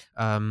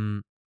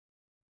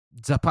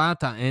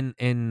Zapata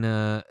and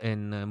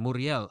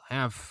Muriel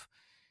have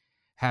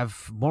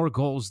more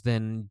goals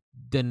than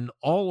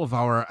all of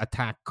our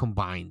attack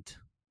combined.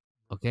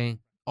 Okay,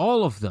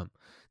 all of them.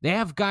 They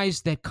have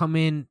guys that come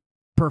in,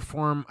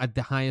 perform at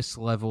the highest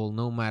level,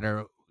 no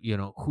matter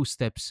who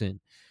steps in.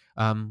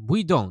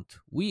 We don't.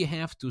 We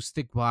have to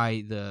stick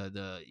by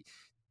the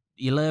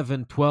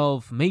 11,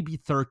 12, maybe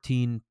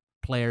 13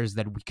 players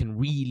that we can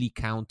really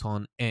count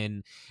on,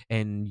 and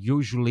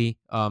usually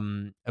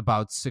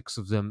about 6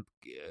 of them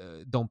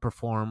don't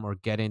perform or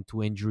get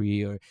into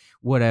injury or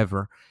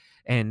whatever,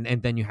 and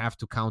then you have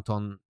to count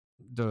on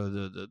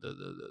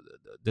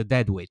the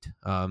dead weight,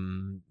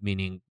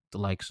 meaning the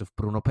likes of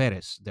Bruno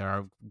Perez. There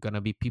are going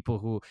to be people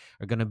who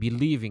are going to be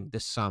leaving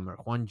this summer.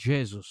 Juan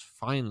Jesus,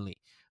 finally.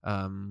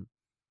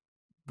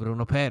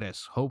 Bruno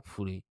Perez,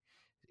 hopefully.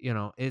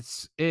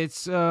 It's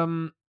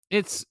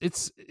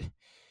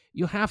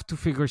you have to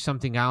figure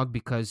something out,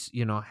 because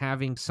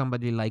having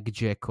somebody like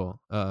Dzeko,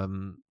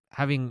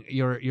 having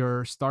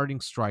your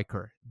starting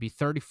striker be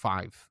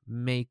 35,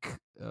 make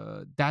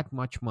that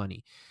much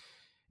money,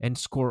 and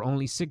score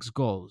only 6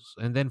 goals,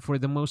 and then for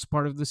the most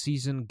part of the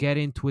season get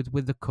into it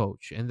with the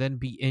coach, and then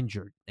be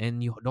injured,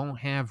 and you don't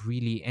have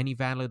really any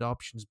valid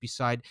options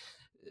beside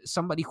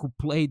somebody who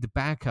played the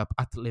backup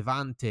at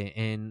Levante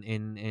and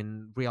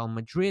in Real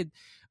Madrid.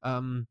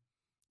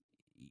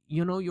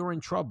 You're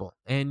in trouble,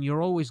 and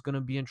you're always going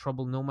to be in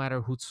trouble no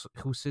matter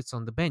who sits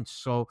on the bench.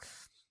 So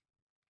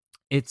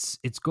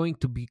it's going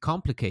to be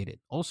complicated,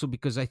 also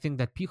because I think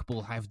that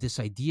people have this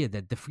idea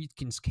that the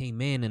Friedkins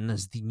came in, and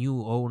as the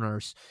new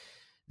owners,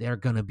 they're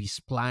going to be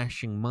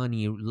splashing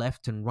money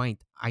left and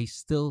right. I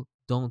still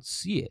don't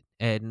see it.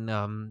 And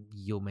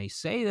you may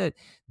say that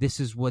this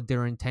is what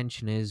their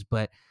intention is,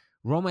 but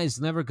Roma is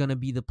never going to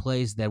be the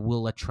place that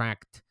will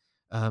attract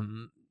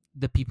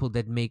the people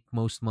that make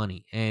most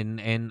money.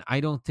 And I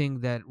don't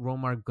think that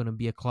Roma are going to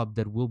be a club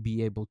that will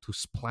be able to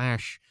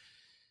splash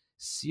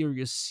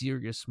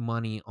serious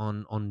money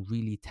on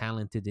really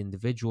talented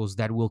individuals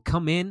that will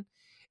come in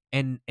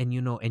and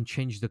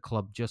change the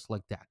club just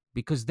like that.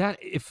 Because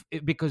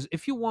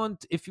if you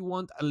want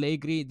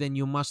Allegri, then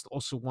you must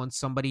also want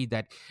somebody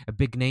a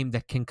big name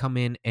that can come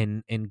in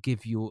and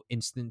give you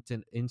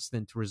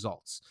instant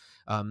results.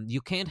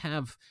 You can't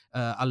have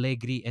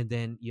Allegri and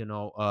then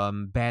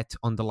bet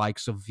on the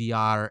likes of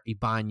VR,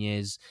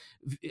 Ibanez.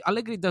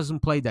 Allegri doesn't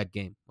play that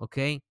game.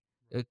 Okay,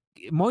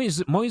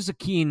 Moise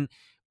Kean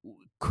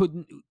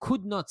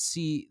could not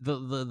see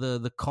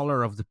the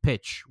color of the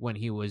pitch when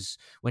he was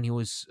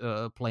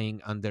playing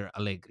under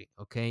Allegri.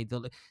 Okay,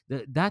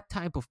 that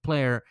type of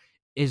player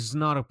is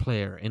not a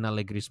player in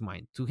Allegri's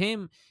mind. To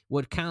him,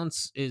 what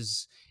counts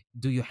is,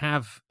 do you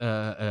have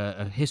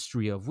a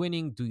history of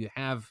winning? Do you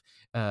have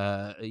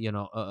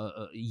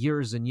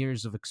years and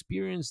years of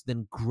experience?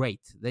 Then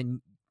great,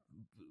 then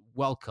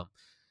welcome.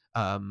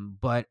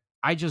 But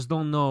I just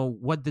don't know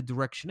what the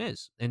direction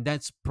is, and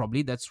that's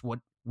what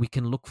we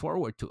can look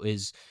forward to,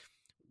 is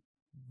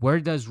where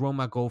does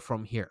Roma go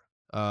from here?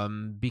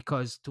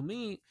 Because to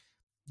me,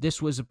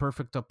 this was a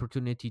perfect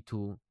opportunity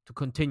to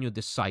continue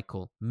this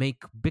cycle,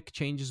 make big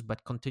changes,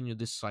 but continue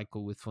this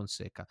cycle with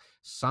Fonseca.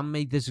 Some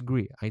may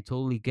disagree. I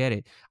totally get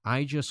it.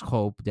 I just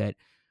hope that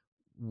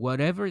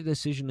whatever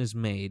decision is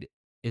made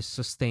is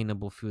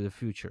sustainable for the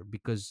future,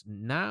 because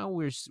now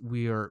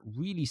we are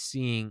really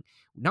seeing,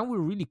 now we're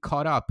really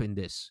caught up in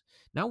this.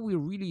 Now we're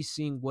really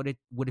seeing what it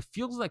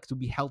feels like to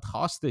be held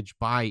hostage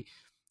by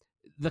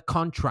the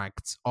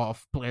contracts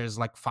of players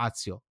like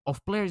Fazio,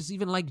 of players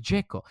even like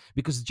Dzeko,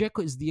 because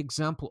Dzeko is the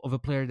example of a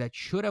player that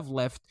should have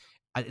left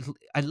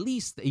at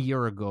least a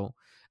year ago,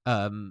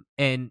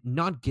 and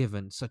not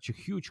given such a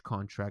huge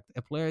contract.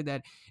 A player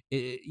that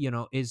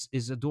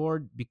is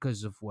adored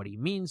because of what he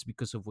means,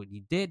 because of what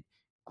he did.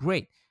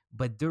 Great,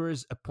 but there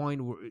is a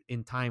point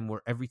in time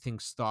where everything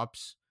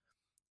stops,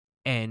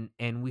 and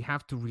we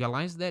have to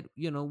realize that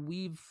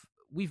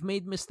we've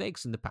made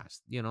mistakes in the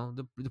past.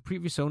 The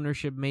previous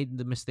ownership made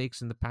the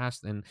mistakes in the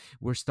past, and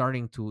we're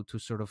starting to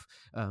sort of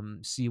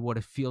see what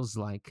it feels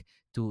like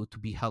to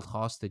be held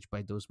hostage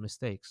by those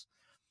mistakes.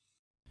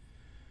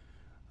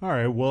 All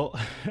right, well,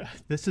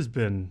 this has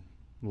been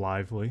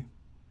lively.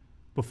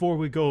 Before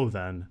we go,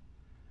 then,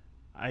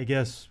 I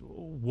guess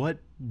what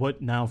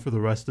now for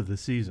the rest of the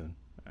season?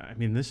 I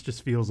mean, this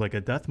just feels like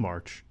a death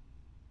march.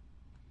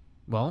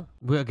 Well,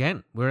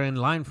 we're in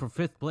line for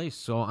 5th place,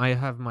 so I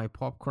have my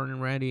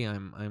popcorn ready.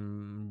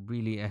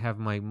 I have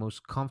my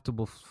most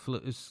comfortable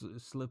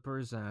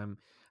slippers. I'm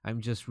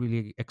just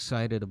really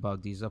excited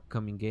about these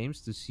upcoming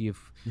games to see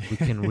if we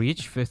can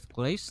reach 5th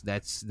place.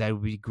 That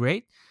would be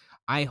great.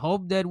 I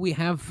hope that we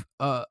have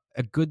a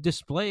good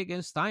display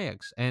against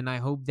Ajax, and I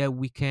hope that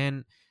we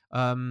can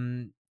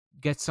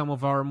get some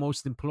of our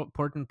most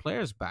important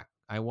players back.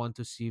 I want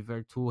to see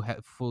Vertu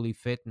fully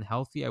fit and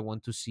healthy. I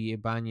want to see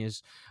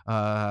Ibanez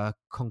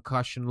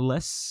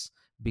concussionless,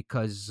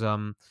 because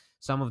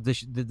some of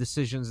the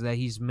decisions that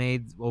he's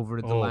made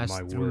over the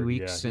last 3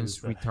 weeks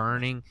since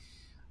returning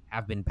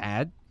have been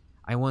bad.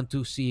 I want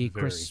to see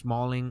Chris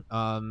Smalling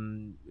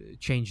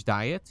change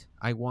diet.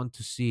 I want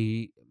to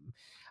see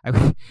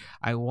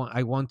I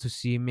want to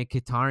see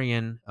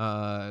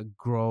Mkhitaryan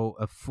grow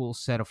a full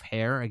set of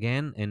hair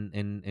again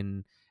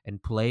and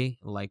play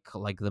like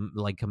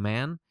a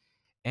man.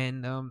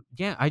 And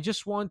I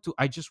just want to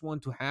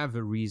have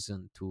a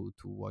reason to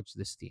watch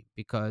this team,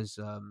 because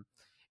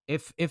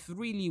if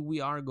really we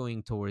are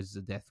going towards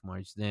the death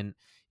march, then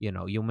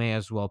you may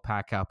as well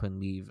pack up and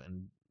leave,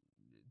 and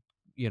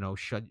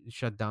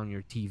shut down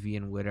your TV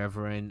and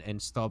whatever, and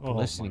stop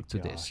listening to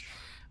this.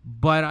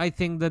 But I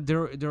think that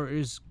there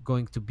is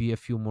going to be a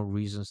few more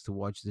reasons to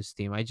watch this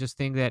team. I just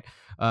think that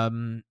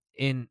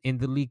in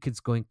the league it's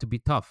going to be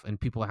tough, and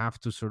people have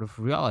to sort of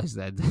realize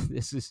that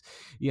this is,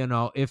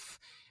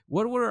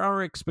 what were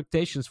our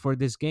expectations for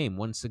this game?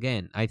 Once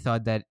again, I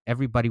thought that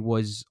everybody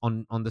was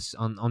on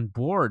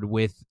board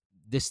with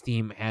this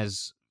team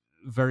has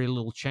very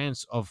little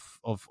chance of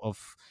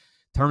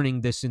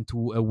turning this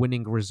into a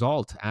winning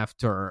result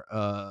after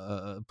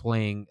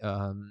playing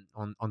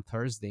on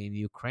Thursday in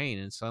Ukraine,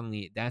 and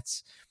suddenly that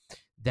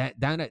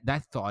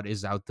thought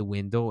is out the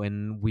window,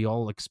 and we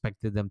all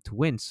expected them to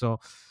win.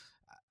 So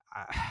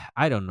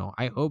I don't know.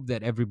 I hope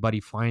that everybody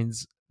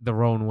finds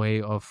their own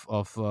way of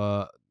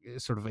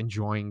sort of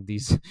enjoying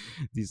these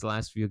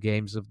last few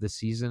games of the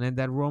season, and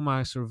that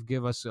Roma sort of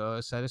give us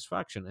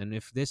satisfaction. And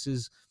if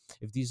these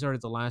are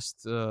the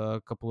last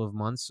couple of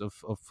months of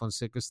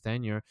Fonseca's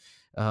tenure,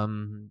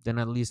 then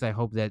at least I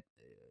hope that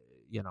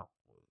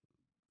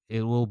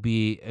it will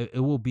be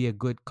a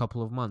good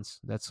couple of months.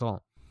 That's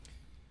all.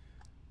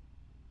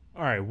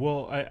 All right.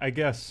 Well, I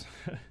guess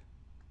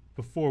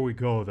before we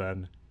go,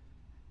 then,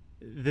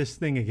 this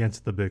thing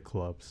against the big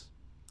clubs,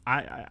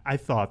 I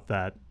thought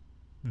that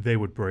they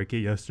would break it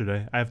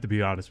yesterday. I have to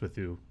be honest with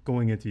you.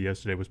 Going into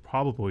yesterday was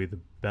probably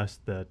the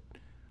best that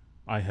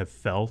I have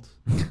felt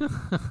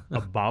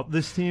about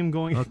this team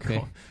going.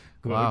 Okay.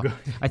 Wow.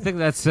 I think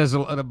that says a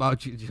lot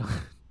about you, John.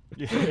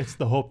 Yeah, it's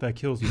the hope that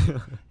kills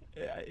you.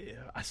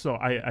 So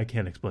I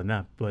can't explain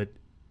that. But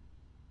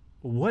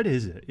what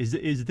is it?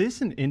 Is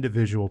this an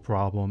individual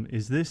problem?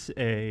 Is this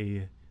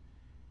a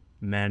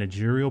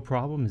managerial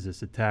problem? Is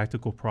this a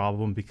tactical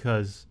problem?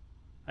 Because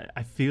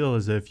I feel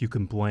as if you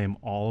can blame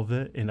all of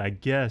it, and I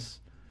guess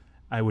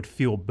I would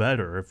feel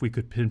better if we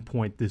could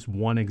pinpoint this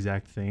one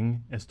exact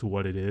thing as to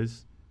what it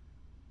is,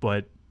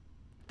 but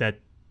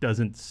that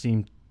doesn't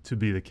seem to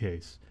be the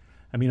case.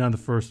 I mean, on the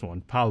first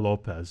one, Pau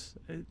Lopez,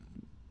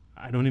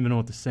 I don't even know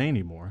what to say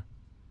anymore.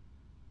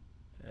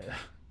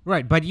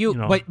 Right, but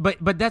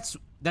but that's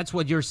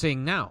what you're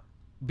saying now.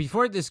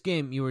 Before this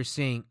game, you were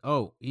saying,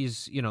 "Oh, he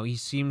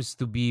seems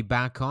to be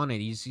back on it.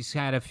 He's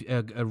had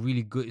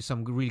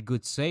some really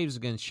good saves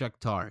against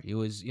Shakhtar." He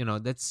was,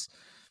 that's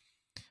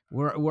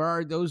where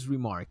are those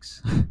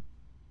remarks?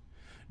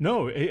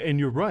 No, and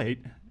you're right.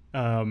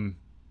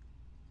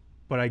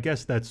 But I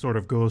guess that sort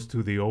of goes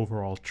to the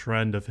overall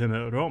trend of him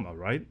at Roma,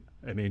 right?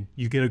 I mean,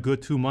 you get a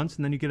good 2 months,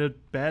 and then you get a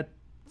bad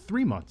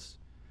 3 months.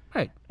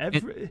 Right.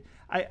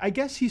 I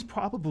guess he's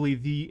probably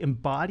the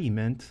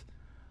embodiment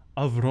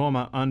of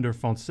Roma under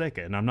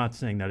Fonseca. And I'm not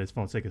saying that it's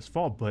Fonseca's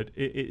fault, but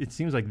it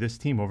seems like this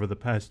team over the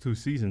past 2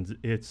 seasons,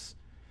 it's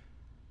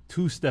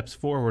 2 steps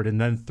forward and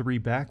then 3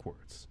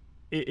 backwards.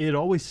 It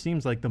always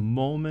seems like the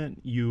moment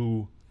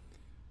you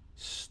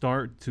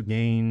start to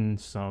gain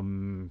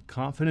some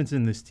confidence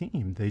in this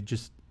team,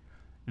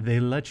 they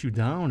let you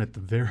down at the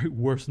very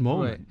worst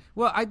moment. Right.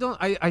 Well,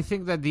 I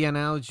think that the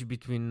analogy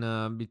between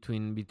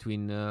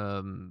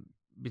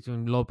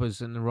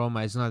Lopez and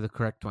Roma is not the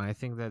correct one. I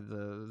think that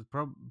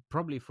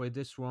probably for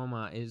this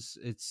Roma it's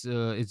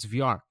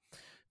VR.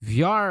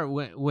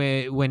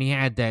 VR, when he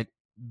had that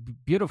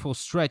beautiful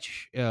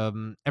stretch,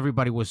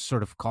 everybody was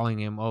sort of calling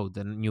him,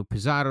 the new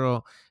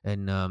Pizarro,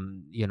 and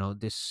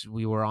this,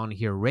 we were on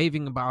here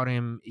raving about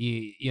him.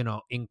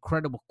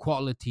 Incredible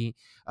quality,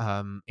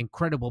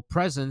 incredible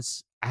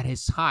presence at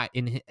his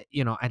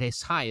at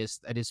his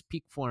highest, at his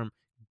peak form,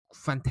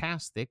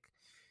 fantastic.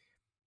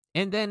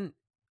 And then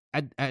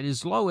at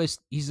his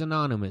lowest, he's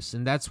anonymous,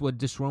 and that's what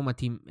this Roma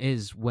team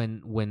is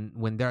when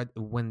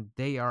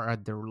they are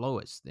at their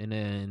lowest.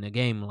 In a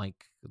game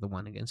like the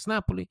one against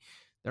Napoli,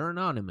 they're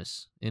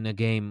anonymous. In a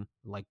game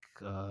like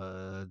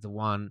the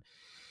one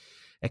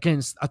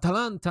against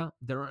Atalanta,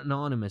 they're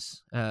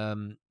anonymous.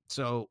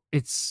 So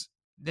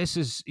this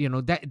is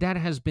that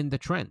has been the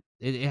trend.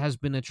 it has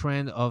been a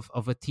trend of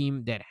a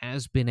team that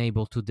has been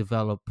able to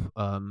develop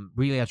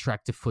really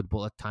attractive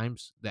football at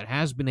times, that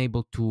has been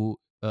able to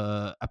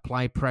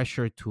apply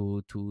pressure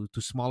to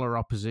smaller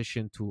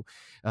opposition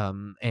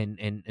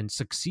and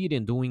succeed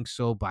in doing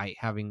so by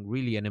having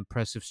really an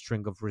impressive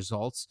string of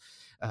results.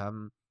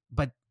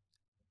 But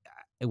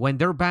when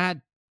they're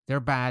bad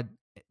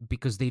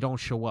because they don't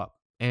show up,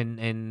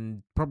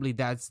 and probably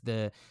that's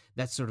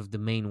sort of the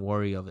main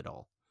worry of it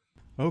all.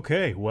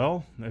 Okay,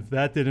 well, if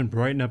that didn't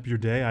brighten up your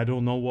day, I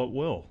don't know what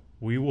will.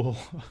 We will.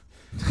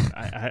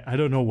 I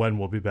don't know when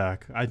we'll be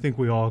back. I think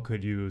we all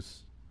could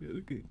use.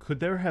 Could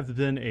there have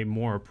been a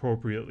more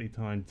appropriately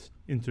timed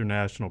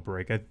international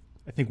break? I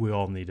think we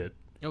all need it.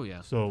 Oh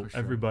yeah. So sure.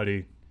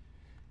 Everybody,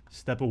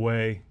 step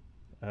away,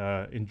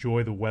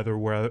 enjoy the weather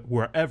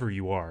wherever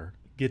you are.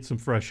 Get some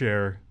fresh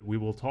air. We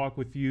will talk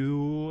with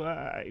you.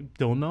 I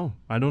don't know.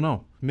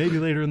 Maybe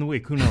later in the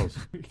week. Who knows?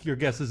 Your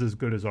guess is as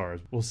good as ours.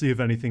 We'll see if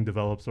anything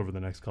develops over the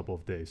next couple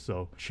of days.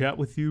 So chat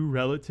with you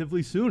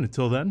relatively soon.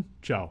 Until then,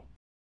 ciao.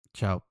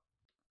 Ciao.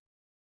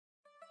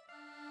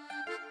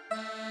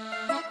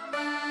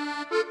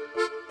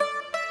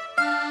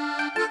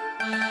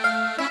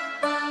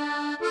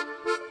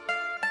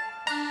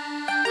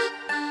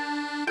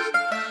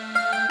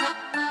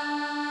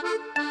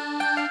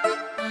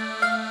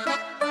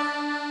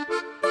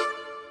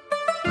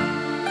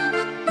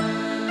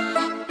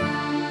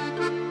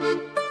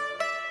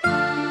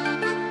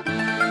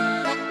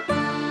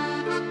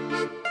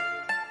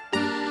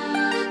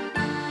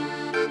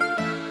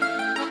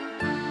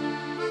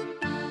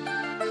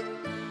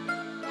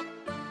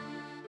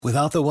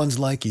 Without the ones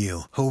like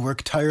you, who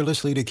work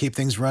tirelessly to keep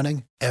things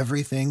running,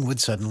 everything would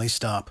suddenly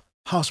stop.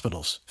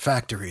 Hospitals,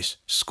 factories,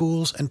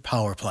 schools, and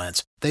power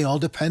plants, they all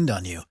depend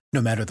on you.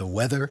 No matter the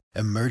weather,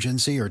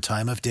 emergency, or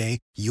time of day,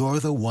 you're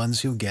the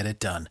ones who get it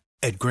done.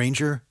 At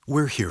Grainger,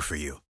 we're here for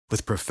you.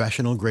 With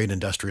professional-grade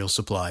industrial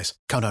supplies,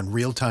 count on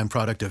real-time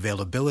product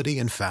availability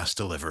and fast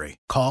delivery.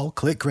 Call,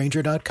 click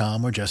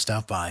Grainger.com, or just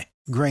stop by.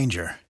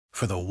 Grainger,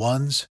 for the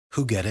ones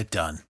who get it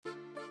done.